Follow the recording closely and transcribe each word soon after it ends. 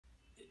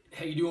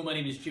How you doing? My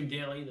name is Jim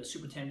Daly, the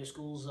Superintendent of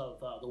Schools of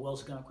the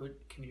Wells-Algonquin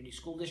Community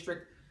School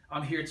District.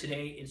 I'm here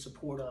today in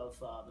support of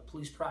the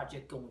police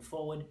project going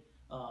forward.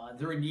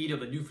 They're in need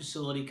of a new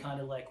facility, kind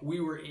of like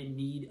we were in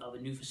need of a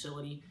new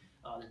facility.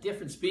 The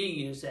difference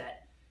being is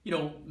that,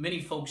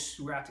 many folks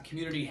throughout the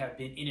community have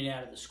been in and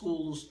out of the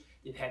schools.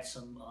 They've had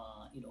some,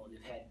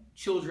 they've had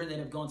children that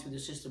have gone through the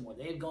system, or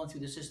they've gone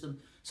through the system,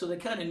 so they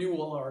kind of knew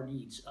all our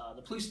needs.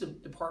 The police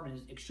department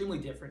is extremely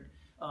different,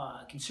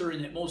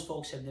 considering that most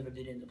folks have never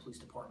been in the police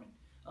department.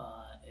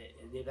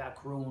 They've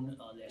outgrown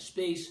their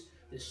space.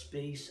 This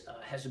space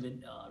hasn't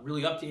been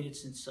really updated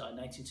since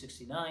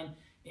 1969,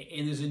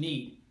 and there's a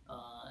need.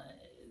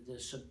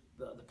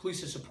 The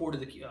police have supported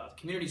the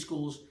community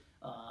schools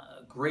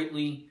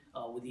greatly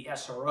with the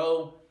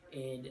SRO,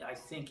 and I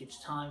think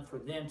it's time for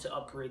them to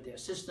upgrade their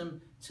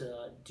system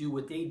to do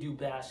what they do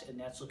best, and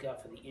that's look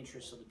out for the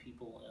interests of the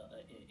people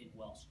in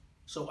Wells.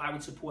 So I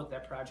would support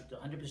that project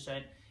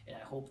 100%, and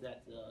I hope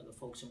that the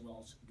folks in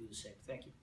Wells do the same. Thank you.